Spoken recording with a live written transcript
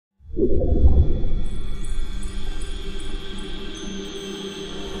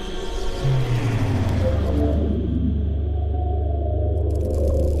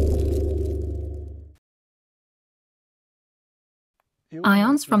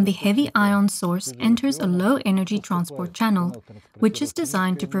Ions from the heavy ion source enters a low-energy transport channel, which is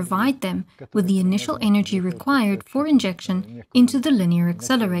designed to provide them with the initial energy required for injection into the linear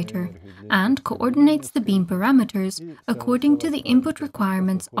accelerator and coordinates the beam parameters according to the input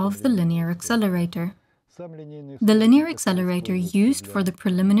requirements of the linear accelerator. The linear accelerator used for the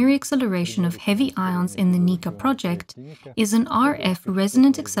preliminary acceleration of heavy ions in the NICA project is an RF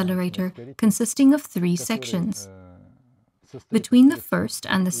resonant accelerator consisting of 3 sections. Between the first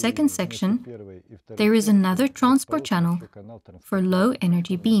and the second section, there is another transport channel for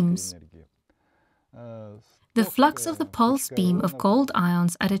low-energy beams. The flux of the pulse beam of gold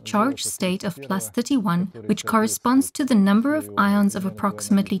ions at a charge state of +31, which corresponds to the number of ions of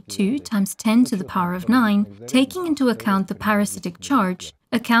approximately 2 × 10 to the power of 9, taking into account the parasitic charge,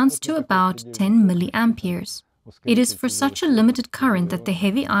 accounts to about 10 milliamperes. It is for such a limited current that the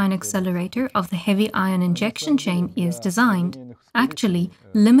heavy ion accelerator of the heavy ion injection chain is designed. Actually,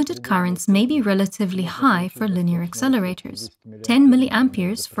 limited currents may be relatively high for linear accelerators. 10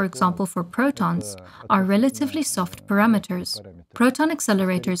 milliamperes, for example for protons, are relatively soft parameters. Proton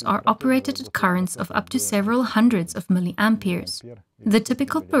accelerators are operated at currents of up to several hundreds of milliamperes. The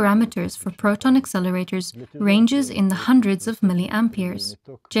typical parameters for proton accelerators ranges in the hundreds of milliamperes.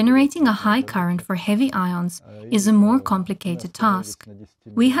 Generating a high current for heavy ions is a more complicated task.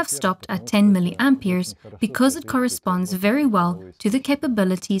 We have stopped at 10 milliamperes because it corresponds very well to the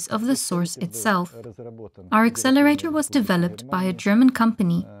capabilities of the source itself. Our accelerator was developed by a German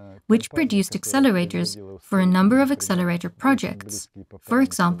company which produced accelerators for a number of accelerator projects. For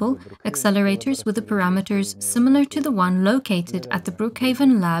example, accelerators with the parameters similar to the one located at the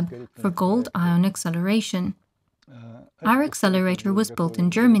Brookhaven lab for gold ion acceleration. Our accelerator was built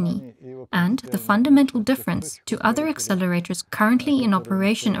in Germany, and the fundamental difference to other accelerators currently in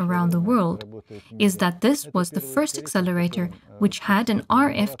operation around the world is that this was the first accelerator which had an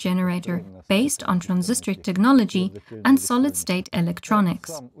RF generator based on transistor technology and solid-state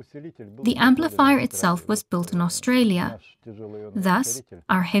electronics. The amplifier itself was built in Australia. Thus,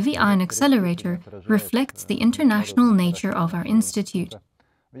 our heavy ion accelerator reflects the international nature of our institute.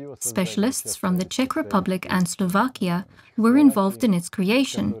 Specialists from the Czech Republic and Slovakia were involved in its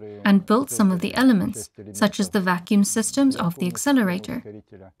creation and built some of the elements, such as the vacuum systems of the accelerator.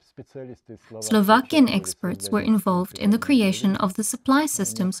 Slovakian experts were involved in the creation of the supply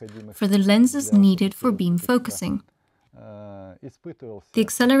systems for the lenses needed for beam focusing. The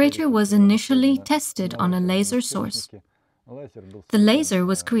accelerator was initially tested on a laser source. The laser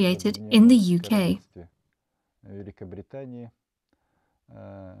was created in the UK.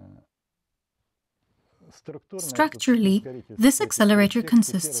 Structurally, this accelerator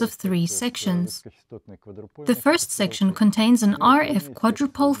consists of 3 sections. The first section contains an RF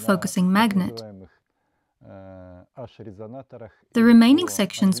quadrupole focusing magnet. The remaining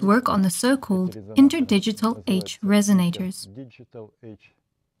sections work on the so-called interdigital H resonators.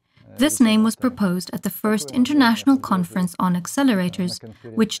 This name was proposed at the first International Conference on Accelerators,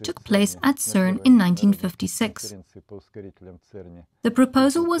 which took place at CERN in 1956. The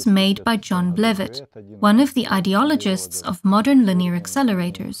proposal was made by John Blevitt, one of the ideologists of modern linear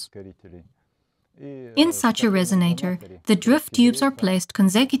accelerators. In such a resonator, the drift tubes are placed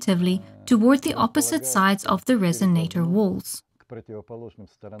consecutively toward the opposite sides of the resonator walls.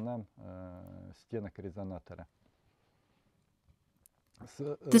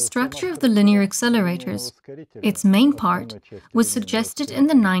 The structure of the linear accelerators, its main part, was suggested in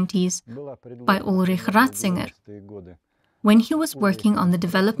the 90s by Ulrich Ratzinger, when he was working on the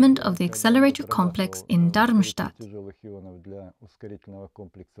development of the accelerator complex in Darmstadt.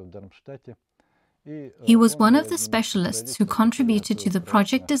 He was one of the specialists who contributed to the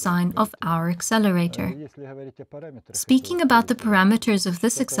project design of our accelerator. Speaking about the parameters of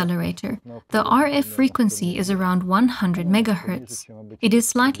this accelerator, the RF frequency is around 100 MHz. It is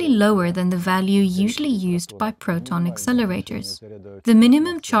slightly lower than the value usually used by proton accelerators. The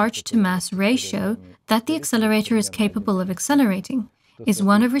minimum charge-to-mass ratio that the accelerator is capable of accelerating is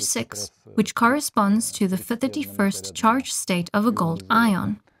 1/6, which corresponds to the 31st charge state of a gold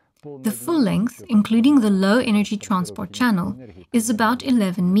ion. The full length, including the low-energy transport channel, is about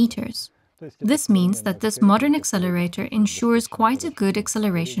 11 meters. This means that this modern accelerator ensures quite a good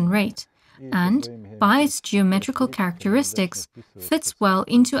acceleration rate and, by its geometrical characteristics, fits well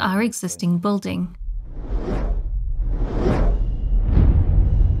into our existing building.